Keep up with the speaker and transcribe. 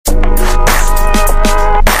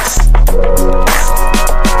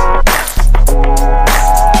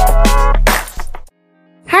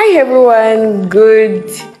everyone, good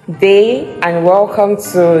day and welcome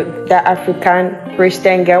to the African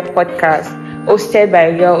Christian Girl podcast, hosted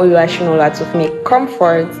by girl Oluwashinola to make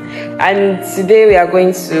comfort. And today we are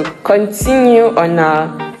going to continue on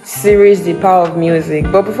our series, The Power of Music.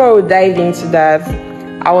 But before we dive into that,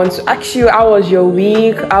 I want to ask you, how was your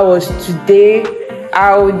week? How was today?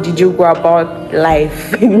 How did you go about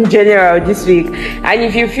life in general this week? And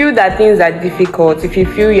if you feel that things are difficult, if you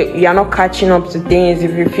feel you are not catching up to things,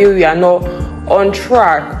 if you feel you are not on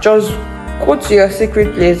track, just go to your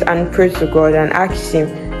secret place and pray to God and ask Him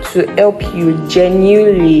to help you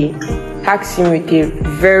genuinely. Ask Him with a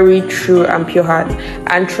very true and pure heart.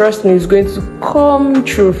 And trust me, it's going to come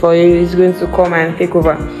true for you. It's going to come and take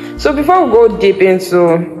over. So before we go deep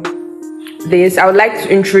into this, I would like to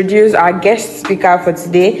introduce our guest speaker for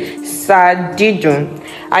today, Sir Dido,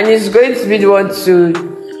 and he's going to be the one to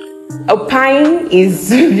opine his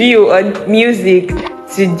view on music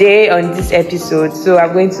today on this episode. So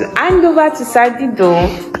I'm going to hand over to Sir Dido.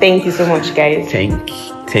 Thank you so much, guys.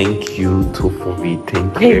 Thank you, Tofumi.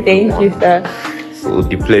 Thank you. Thank you, sir. So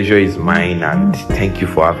the pleasure is mine, and thank you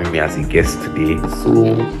for having me as a guest today.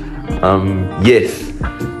 So, yes.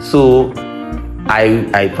 So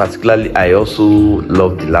I also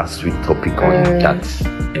love the last week topic on that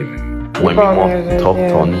when we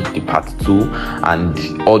talked on the part 2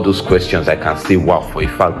 and all those questions. I can say wow for a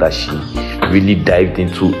fact that she really dived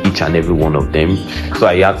into each and every one of them. So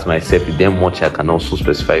I asked myself, is there much I can also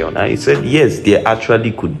specify on? And I said yes, there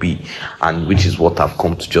actually could be, and which is what I've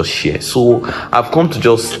come to just share. So I've come to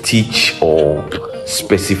just teach or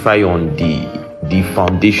specify on the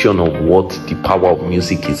foundation of what the power of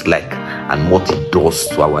music is like and what it does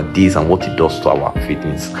to our days and what it does to our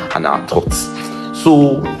feelings and our thoughts.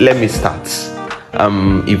 So let me start.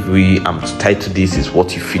 If we to title this is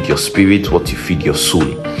what you feed your spirit, what you feed your soul.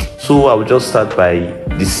 So I will just start by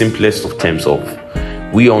the simplest of terms of,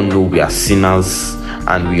 we all know we are sinners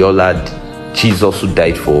and we all had Jesus who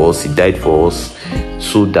died for us. He died for us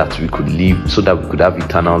so that we could live, so that we could have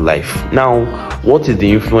eternal life. Now, what is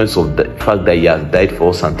the influence of the fact that He has died for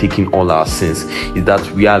us and taken all our sins? Is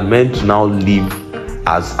that we are meant to now live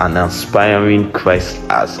as an aspiring Christ,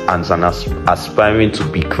 as an aspiring to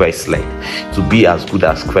be Christ-like, to be as good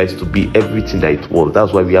as Christ, to be everything that it was.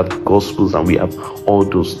 That's why we have the Gospels and we have all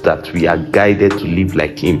those, that we are guided to live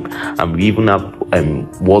like Him, and we even have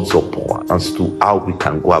words of power as to how we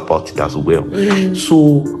can go about it as well.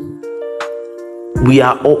 So we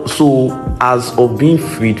are also, as of being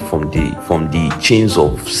freed from the chains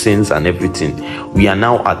of sins and everything, we are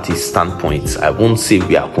now at a standpoint. I won't say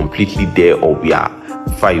we are completely there or we are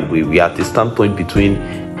far away. We are at a standpoint between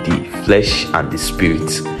the flesh and the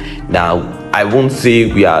spirit. Now, I won't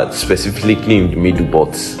say we are specifically in the middle,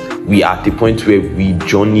 but we are at the point where we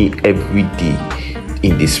journey every day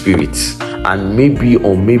in the spirit. And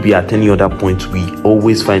maybe at any other point, we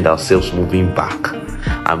always find ourselves moving back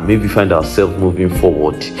and maybe find ourselves moving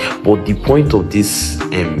forward. But the point of this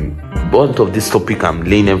topic I'm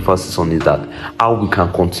laying emphasis on is that how we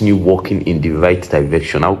can continue walking in the right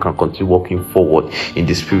direction, how we can continue walking forward in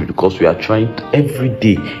the spirit, because we are trying to, every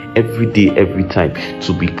time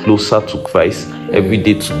to be closer to Christ, every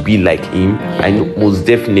day to be like Him. I know most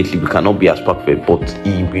definitely we cannot be as perfect, but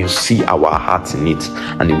He will see our heart in it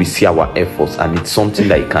and He will see our efforts, and it's something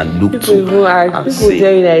that He can look to. People tell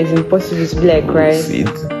you that it's impossible to be like Christ.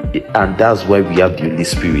 And that's why we have the Holy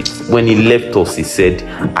Spirit. When He left us, He said,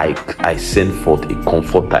 I send forth a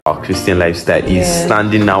comforter. Our Christian lifestyle is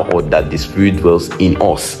standing now, or that the Spirit dwells in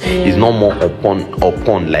us. It's not more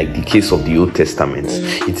upon like the case of the Old Testament.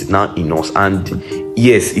 It is now in us. And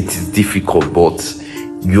yes, it is difficult, but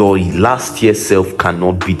your last year self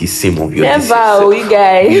cannot be the same of your this year self. We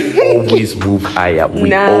guys. We always move higher.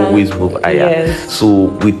 Always move higher. Yes.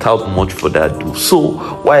 So without much further ado, so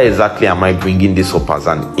why exactly am I bringing this up as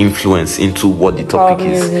an influence into what the topic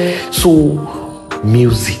is? So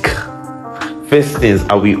music. First things,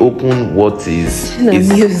 I will open what is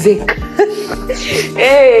music.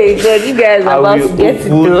 Hey, God, you guys are about to get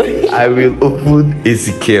it. I will open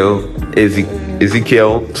Ezekiel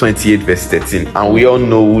 28 verse 13, and we all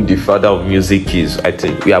know who the father of music is. I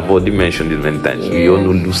think we have already mentioned it many times. We all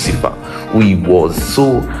know Lucifer, who he was.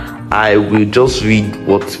 So I will just read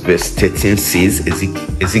what verse 13 says.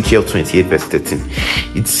 Ezekiel 28 verse 13.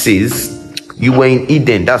 It says, you were in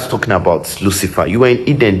Eden. That's talking about Lucifer. You were in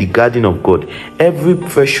Eden, the garden of God. Every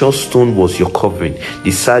precious stone was your covering: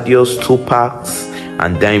 the sardius, topaz,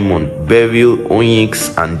 and diamond, beryl,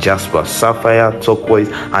 onyx, and jasper, sapphire, turquoise,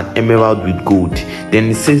 and emerald with gold.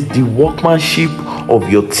 Then it says, the workmanship of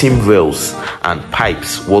your timbrels and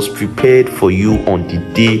pipes was prepared for you on the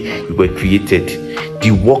day you were created.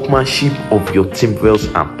 the workmanship of your timbrels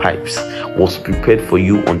and pipes was prepared for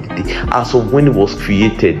you on the day. As of when it was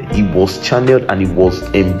created, it was channeled and it was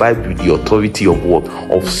imbibed with the authority of what?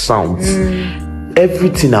 Of sounds.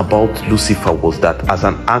 Everything about Lucifer was that as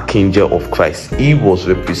an archangel of Christ, he was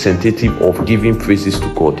representative of giving praises to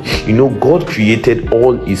God. You know, God created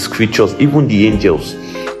all his creatures, even the angels,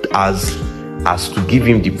 as to give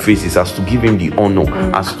him the praises, as to give him the honor,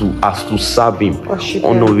 as to serve him,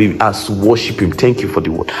 honor him, as to worship him. Thank you for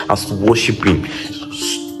the word. As to worship him.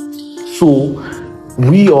 So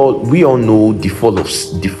we all know the fall of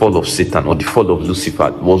Satan, or the fall of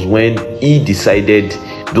Lucifer, was when he decided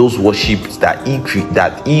those worships that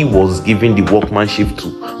he was given the workmanship to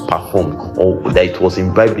perform, or that it was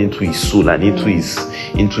imbibed into his soul and into his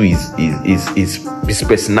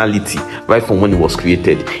personality right from when he was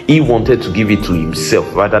created. He wanted to give it to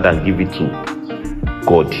himself rather than give it to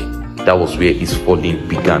God. That was where his falling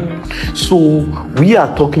began. So we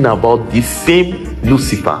are talking about the same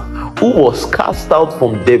Lucifer who was cast out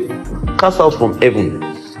from heaven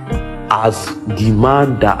as the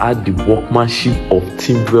man that had the workmanship of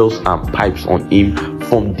timbrels and pipes on him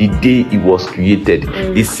from the day he was created.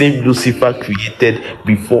 The same Lucifer created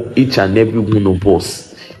before each and every one of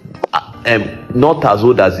us, not as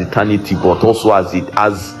old as eternity, but also as a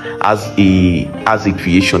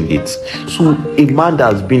creation date. So a man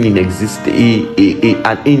that has been in existence,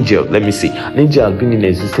 an angel has been in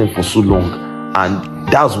existence for so long, and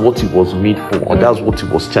that's what he was made for, or that's what he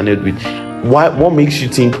was channeled with. What makes you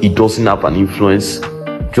think it doesn't have an influence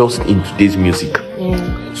just in today's music?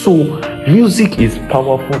 So music is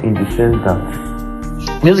powerful in the sense that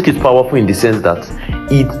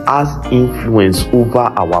it has influence over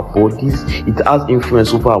our bodies, it has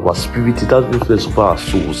influence over our spirit, it has influence over our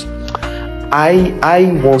souls.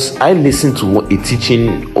 I listened to a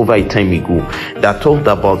teaching over a time ago that talked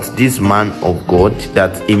about this man of God,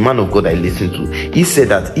 a man of God I listened to. He said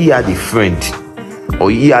that he had a friend, or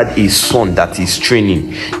he had a son that he's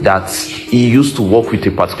training, that he used to work with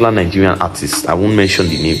a particular Nigerian artist. I won't mention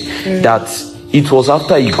the name. That it was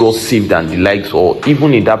after he got saved and the likes, or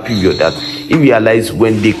even in that period, that he realized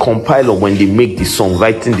when they compile or when they make the song,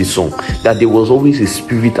 writing the song, that there was always a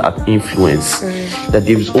spirit at influence. That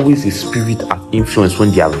there is always a spirit at influence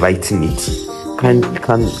when they are writing it. Can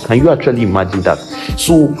you actually imagine that?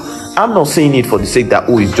 So I'm not saying it for the sake that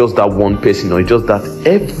it's just that one person, or it's just that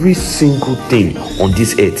every single thing on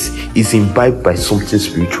this earth is imbibed by something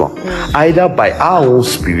spiritual, either by our own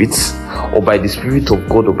spirits, or by the spirit of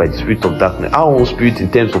God, or by the spirit of darkness. Our own spirit in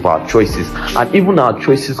terms of our choices, and even our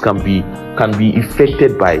choices can be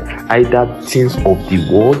affected by either things of the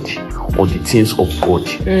world or the things of God.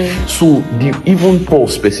 So even Paul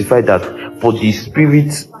specified that for the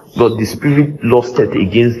spirit, but the spirit lusted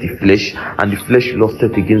against the flesh, and the flesh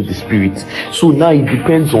lusted against the spirit. So now it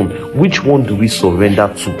depends on which one do we surrender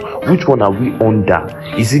to, which one are we under.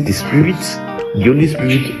 Is it the spirit, the Holy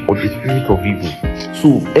Spirit, or the spirit of evil?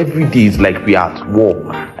 So every day is like we are at war.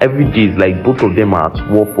 Every day is like both of them are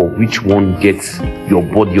at war for which one gets your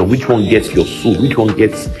body, or which one gets your soul, which one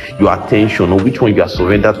gets your attention, or which one you are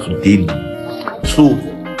surrendered to daily. So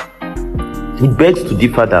it begs to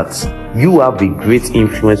differ that you have a great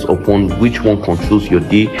influence upon which one controls your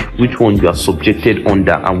day, which one you are subjected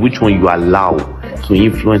under, and which one you allow to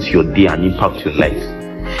influence your day and impact your life.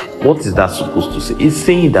 What is that supposed to say? It's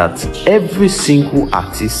saying that every single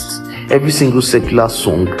artist, every single secular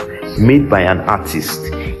song made by an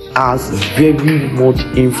artist has very much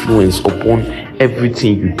influence upon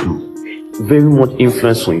everything you do, very much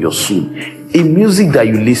influence on your soul. A music that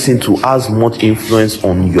you listen to has much influence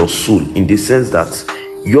on your soul, in the sense that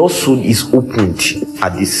your soul is opened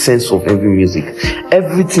at the sense of every music.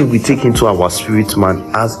 Everything we take into our spirit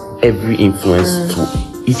man has every influence to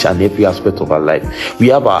each and every aspect of our life. We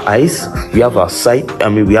have our eyes, we have our sight,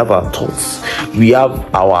 we have our thoughts, we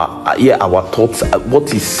have our thoughts,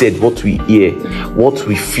 what is said, what we hear, what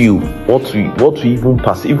we feel, what we even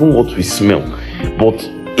pass, even what we smell. But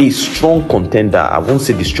a strong contender, I won't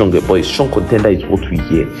say the strongest, but a strong contender is what we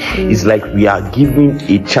hear. It's like we are giving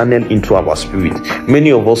a channel into our spirit.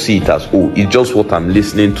 Many of us see it as, it's just what I'm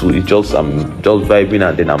listening to, I'm just vibing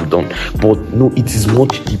and then I'm done. But no, it is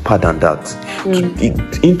much deeper than that.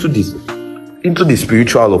 Into the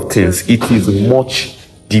spiritual of things, it is much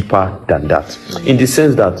deeper than that, in the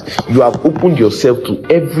sense that you have opened yourself to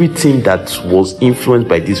everything that was influenced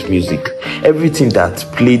by this music, everything that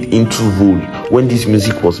played into role when this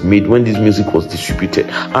music was made, when this music was distributed.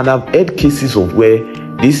 And I've heard cases of where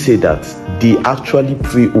they say that they actually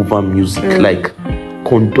pray over music, like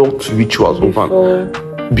conduct rituals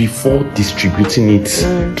before distributing it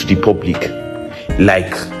to the public.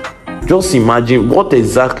 Like just imagine, what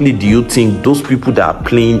exactly do you think those people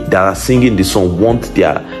that are singing the song want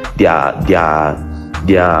their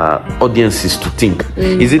audiences to think?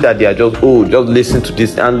 Is it that they are just listen to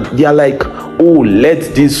this and they are like, let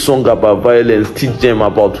this song about violence teach them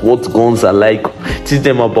about what guns are like, teach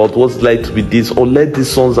them about what's like to be this, or let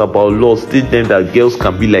these songs about laws teach them that girls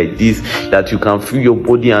can be like this, that you can free your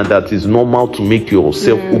body, and that it's normal to make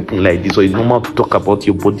yourself open like this, or it's normal to talk about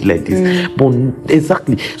your body like this. But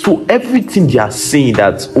exactly, so everything they are saying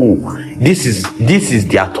that this is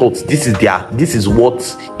their thoughts, this is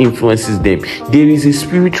what influences them. There is a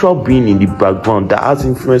spiritual being in the background that has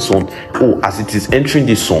influence on, as it is entering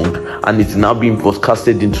the song and it's now being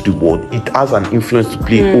broadcasted into the world, it has an influence to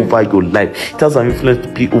play over your life, it has an influence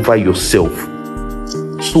to play over yourself.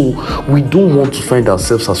 So we don't want to find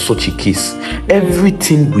ourselves as such a case.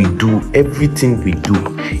 Everything we do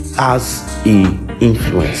has a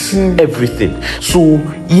influence. Everything. So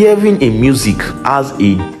hearing a music has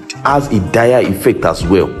a dire effect as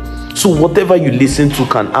well. So whatever you listen to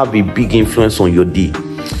can have a big influence on your day.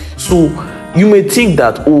 So you may think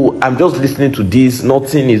that, I'm just listening to this,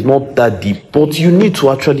 nothing is not that deep, but you need to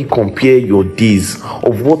actually compare your days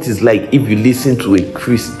of what is like if you listen to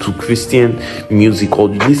Christian music, or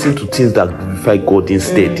you listen to things that glorify God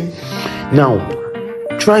instead. Now,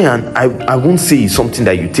 try and, I won't say it's something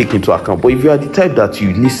that you take into account, but if you are the type that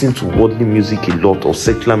you listen to worldly music a lot or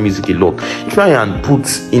secular music a lot, try and put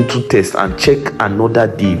into test and check another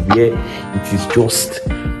day where it is just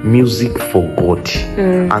music for God,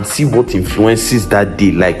 and see what influences that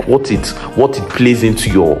day, like what it plays into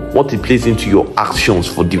your actions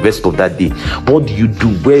for the rest of that day. What do you do?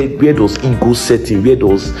 Where does ego set in? Where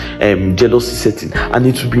does jealousy set in? And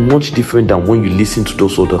it will be much different than when you listen to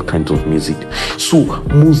those other kinds of music. So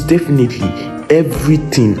most definitely,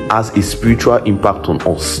 everything has a spiritual impact on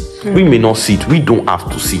us. We may not see it, we don't have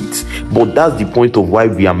to see it, but that's the point of why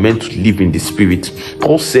we are meant to live in the Spirit.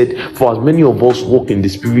 Paul said, for as many of us walk in the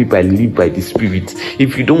Spirit, but live by the Spirit.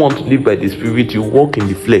 If you don't want to live by the Spirit, you walk in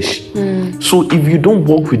the flesh. So if you don't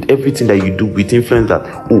walk with everything that you do with influence that,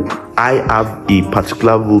 I have a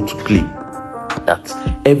particular role to play, that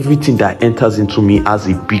everything that enters into me has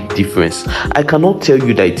a big difference. I cannot tell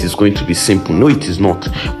you that it is going to be simple. No, it is not.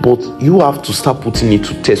 But you have to start putting it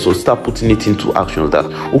to test, or start putting it into action. That,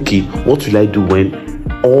 okay, what will I do when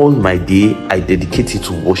all my day I dedicate it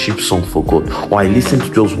to worship song for God, or I listen to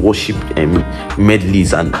just worship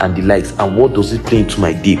medleys and the likes, and what does it play into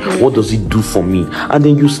my day? What does it do for me? And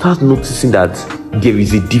then you start noticing that there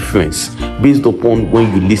is a difference based upon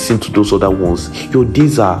when you listen to those other ones. Your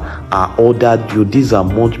days are ordered, your days are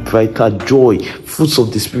much brighter. Joy, fruits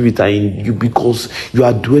of the Spirit are in you, because you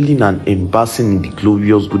are dwelling and basking in the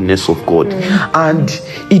glorious goodness of God. And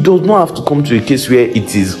it does not have to come to a case where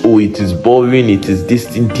it is boring, it is this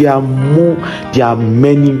thing. There are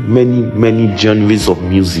many genres of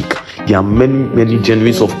music. There are many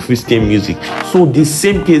genres of Christian music. So the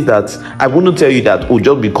same case that I wouldn't tell you that,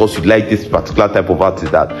 just because you like this particular type of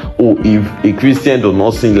artist, that, if a Christian does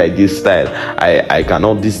not sing like this style, I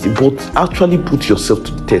cannot this thing. But actually put yourself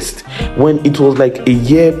to the test. When it was like a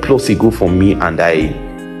year plus ago for me, and I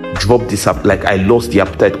dropped this up, like I lost the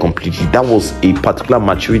appetite completely. That was a particular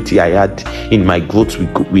maturity I had in my growth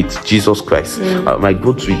with Jesus Christ, my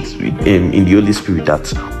growth in the Holy Spirit,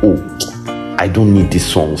 that, I don't need these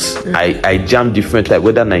songs. I jam different, like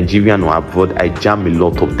whether Nigerian or abroad, I jam a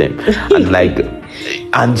lot of them.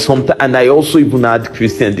 And sometimes, and I also even add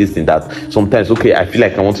Christian this in that. Sometimes, okay, I feel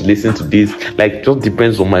like I want to listen to this. Like, it just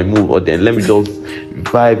depends on my mood. Or then let me just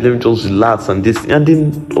vibe, let me just relax and this. And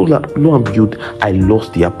then, lo and behold, I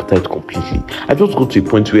lost the appetite completely. I just go to a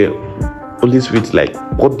point where Holy Spirit, like,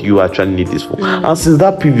 what do you actually need this for? And since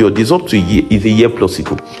that period, it's up to a year plus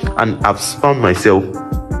ago, and I've found myself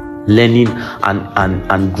learning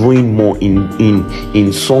and growing more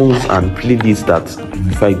in songs and playlists that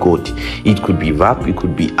glorify God. It could be rap, it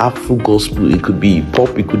could be Afro gospel, it could be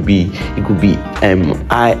pop, it could be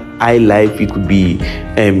high life, it could be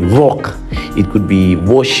rock, it could be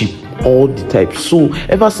worship, all the types. So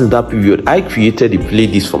ever since that period, I created a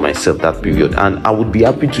playlist for myself that period, and I would be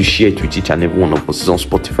happy to share it with each and every one of us on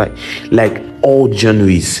Spotify, like all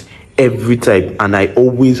genres, every type, and I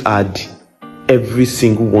always add every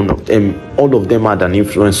single one of them. All of them had an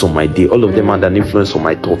influence on my day. All of them had an influence on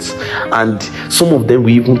my thoughts. And some of them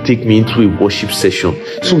will even take me into a worship session.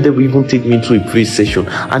 Some of them will even take me into a praise session.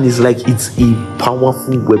 And it's like, it's a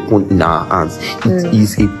powerful weapon in our hands. It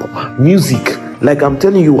is music Like I'm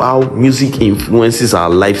telling you how music influences our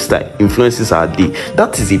lifestyle, influences our day.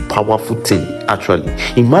 That is a powerful thing, actually.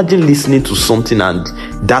 Imagine listening to something and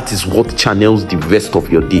that is what channels the rest of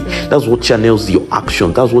your day. That's what channels your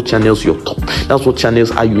action. That's what channels your thought. That's what channels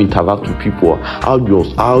how you interact with people, how your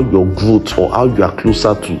growth, or how you are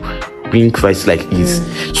closer to being Christ-like is.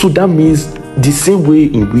 So that means the same way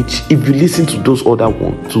in which if you listen to those other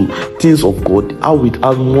ones, to things of God, how it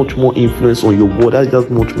has much more influence on your world. That has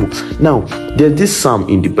much more. Now, there's this psalm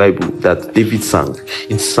in the Bible that David sang.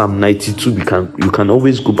 It's Psalm 92. You can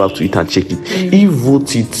always go back to it and check it. He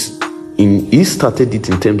wrote it he started it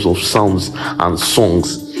in terms of psalms and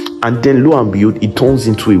songs, and then lo and behold, it turns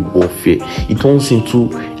into a warfare. It turns into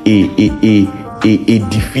a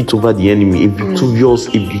defeat over the enemy, a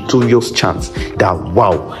victorious chance that,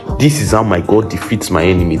 wow, this is how my God defeats my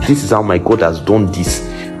enemy. This is how my God has done this.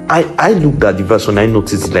 I looked at the verse and I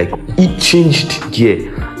noticed like it changed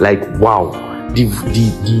gear. Like, wow,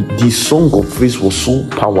 the song of praise was so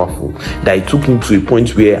powerful that it took him to a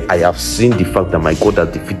point where I have seen the fact that my God has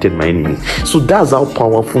defeated my enemy. So that's how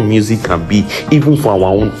powerful music can be, even for our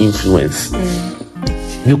own influence.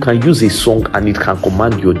 You can use a song and it can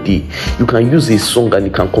command your day. You can use a song and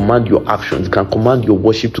it can command your actions. It can command your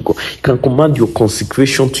worship to God. It can command your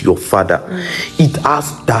consecration to your Father. It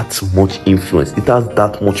has that much influence. It has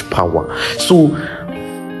that much power. So,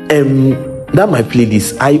 that my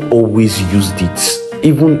playlist, I always used it.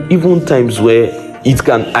 Even times where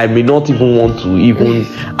I may not even want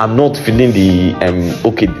to, I'm not feeling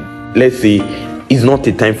okay, let's say, it's not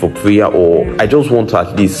a time for prayer, or I just want to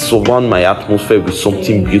at least surround my atmosphere with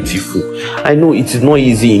something beautiful. I know it is not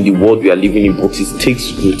easy in the world we are living in, but it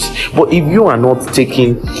takes roots. But if you are not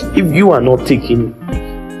taking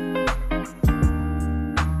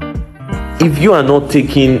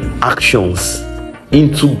actions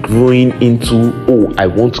into growing into, I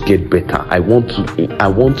want to get better, I want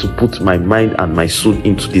to put my mind and my soul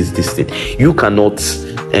into this thing, you cannot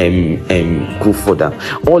go further.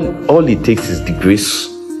 All it takes is the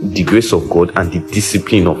grace of God and the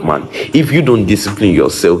discipline of man. If you don't discipline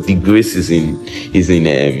yourself, the grace is in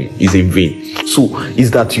vain. So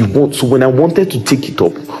is that you want. So when I wanted to take it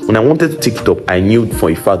up, I knew for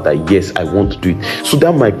a fact that yes, I want to do it. So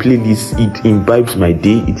that my playlist, it imbibes my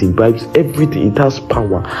day, it imbibes everything. It has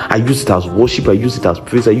power. I use it as worship, I use it as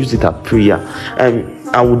praise, I use it as prayer.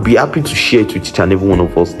 I would be happy to share it with each and every one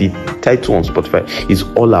of us. The title on Spotify is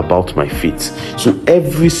All About My Faith. So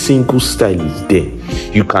every single style is there.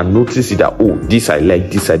 You can notice it that, this I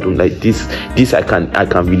like, this I don't like, this I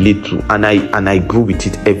can relate to, and I go with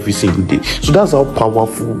it every single day. So that's how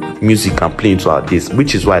powerful music can play into our days,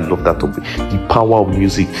 which is why I love that topic, the power of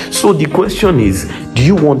music. So the question is, do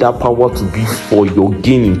you want that power to be for your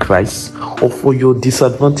gain in Christ or for your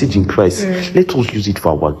disadvantage in Christ? Let us use it for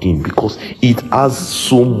our gain, because it has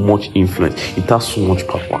so much influence, it has so much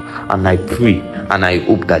power. And I pray and I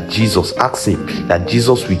hope that Jesus, ask him that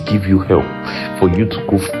Jesus will give you help for you to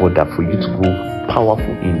go further, for you to go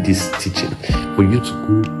powerful in this teaching, for you to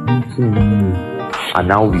go into more, and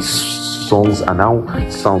now with songs and how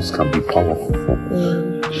sounds can be powerful for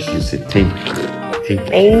you. Say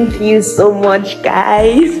Thank you so much,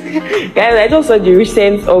 guys. I just saw the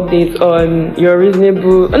recent update on your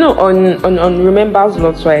on Remember's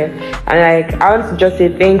Lord's Wife, and I want to just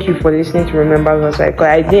say thank you for listening to Remember's Lord's Wife, because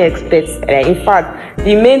I didn't expect. In fact,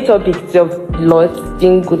 the main topic of Lord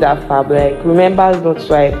didn't go that far, but Remember's Lord's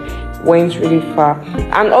Wife went really far.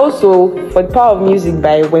 And also for the power of music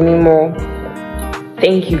by Wenimo.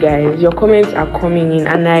 Thank you, guys. Your comments are coming in,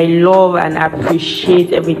 and I love and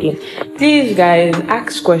appreciate everything. Please, guys,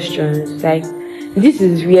 ask questions. Like, this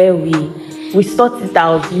is where we sort it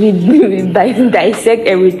out. We dissect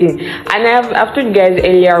everything. And I've told you guys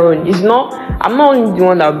earlier on, I'm not only the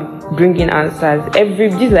one that bringing answers. This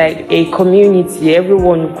is like a community.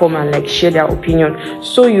 Everyone will come and share their opinion,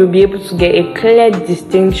 so you'll be able to get a clear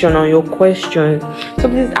distinction on your questions. So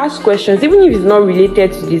please ask questions, even if it's not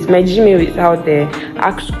related to this. My Gmail is out there.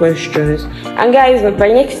 Ask questions. And guys, by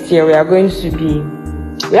next year we have an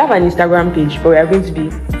Instagram page, but we are going to be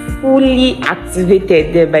fully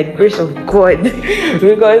activated there by the grace of God.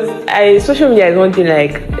 Because social media is one thing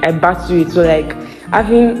I battle with. So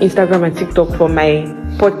having Instagram and TikTok for my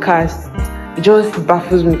podcast, it just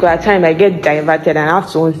baffles me, because at times I get diverted and I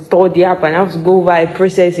have to install the app and I have to go over a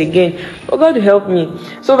process again. But God will help me.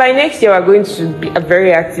 So by next year we're going to be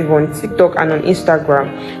very active on TikTok and on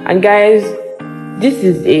Instagram. And guys, there's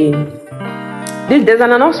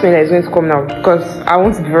an announcement that is going to come now, because I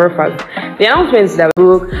want to be very fast. The announcement is that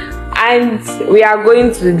and we are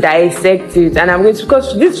going to dissect it, and I'm going to,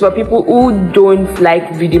 because this is for people who don't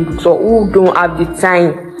like reading books or who don't have the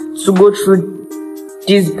time to go through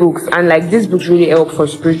these books, and like these books really help for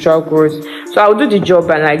spiritual growth. So I'll do the job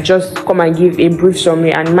and like just come and give a brief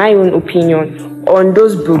summary and my own opinion on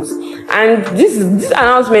those books. And this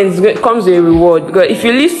announcement comes with a reward, because if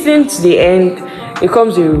you listen to the end, it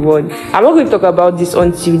comes with a reward. I'm not going to talk about this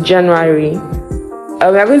until January. We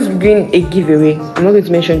are going to be doing a giveaway. I'm not going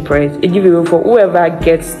to mention price. A giveaway for whoever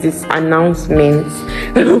gets this announcement.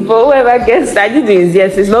 For whoever gets that,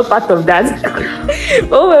 yes, it's not part of that.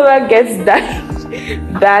 For whoever gets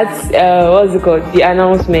what's it called? The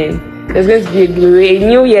announcement. There's going to be a giveaway, a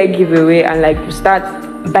new year giveaway, and like to start,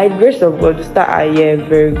 by the grace of God, to start our year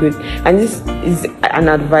very good. And this is an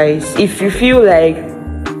advice. If you feel like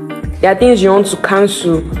there are things you want to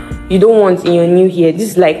cancel, you don't want in your new year,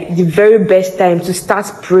 this is like the very best time to start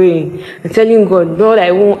praying and telling God, Lord, I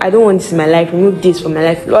don't want this in my life. Remove this from my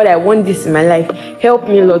life. Lord, I want this in my life. Help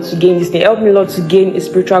me, Lord, to gain this thing. Help me, Lord, to gain a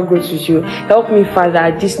spiritual growth with you. Help me,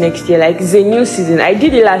 Father, this next year. Like, it's a new season. I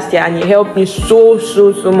did it last year and it helped me so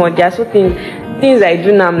much. There are so things I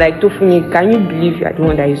do now. I'm like, Tofumi, can you believe you are the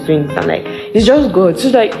one that is doing this? I'm like, it's just God.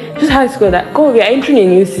 Just ask God that, God, we are entering a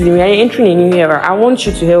new season. We are entering a new era. I want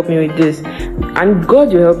you to help me with this. And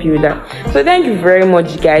God will help you with that. So thank you very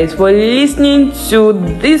much, guys, for listening to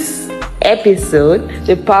this episode,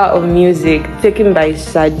 The Power of Music, taken by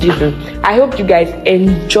Sajidun. I hope you guys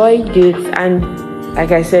enjoyed it. And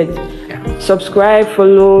like I said, subscribe,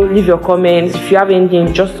 follow, leave your comments. If you have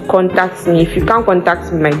anything, just contact me. If you can't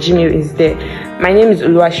contact me, my Gmail is there. My name is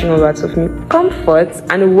Oluwashino Comfort,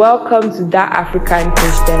 and welcome to That African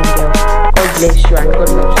Christian Girl. God bless you and God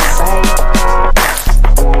loves you. Bye.